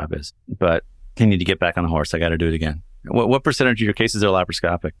hard this job is. But I need to get back on the horse. I got to do it again. What percentage of your cases are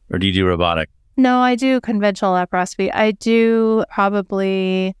laparoscopic, or do you do robotic? No, I do conventional laparoscopy. I do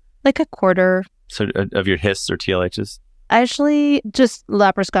probably like a quarter. So of your hysts or TLHs? Actually, just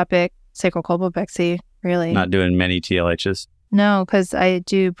laparoscopic sacral colpopexy, really. Not doing many TLHs? No, because I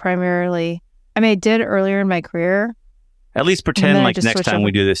do primarily, I did earlier in my career. At least pretend like next time over.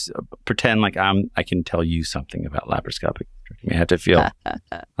 we do this, pretend like I can tell you something about laparoscopic. I have to feel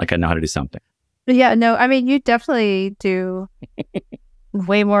like I know how to do something. Yeah, no, you definitely do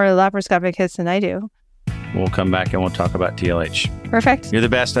way more laparoscopic hits than I do. We'll come back and we'll talk about TLH. Perfect. You're the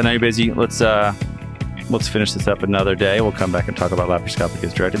best. I know you're busy. Let's finish this up another day. We'll come back and talk about laparoscopic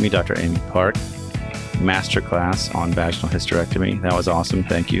hysterectomy. Dr. Amy Park, masterclass on vaginal hysterectomy. That was awesome.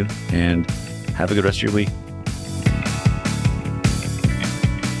 Thank you. And have a good rest of your week.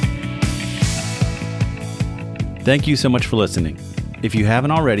 Thank you so much for listening. If you haven't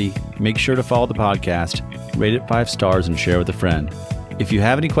already, make sure to follow the podcast, rate it 5 stars, and share with a friend. If you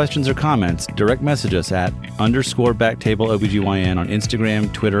have any questions or comments, direct message us at _BackTable OBGYN on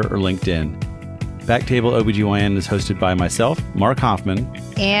Instagram, Twitter, or LinkedIn. BackTable OBGYN is hosted by myself, Mark Hoffman,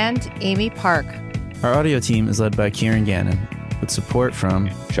 and Amy Park. Our audio team is led by Kieran Gannon, with support from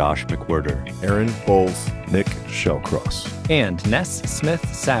Josh McWhirter, Aaron Bowles, Nick Shellcross, and Ness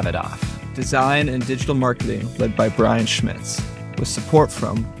Smith-Savadoff. Design and digital marketing led by Brian Schmitz, with support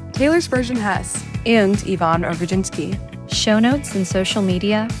from Taylor Spurgeon-Hess and Yvonne Ogrodzinsky. Show notes and social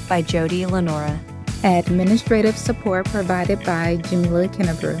media by Jody Lenora. Administrative support provided by Jamila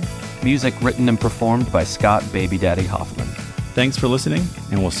Kennebrew. Music written and performed by Scott Baby Daddy Hoffman. Thanks for listening,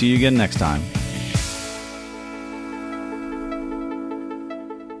 and we'll see you again next time.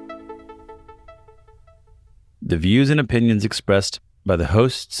 The views and opinions expressed by the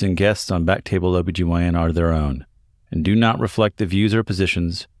hosts and guests on BackTable OBGYN are their own, and do not reflect the views or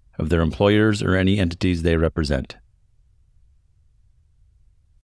positions of their employers or any entities they represent.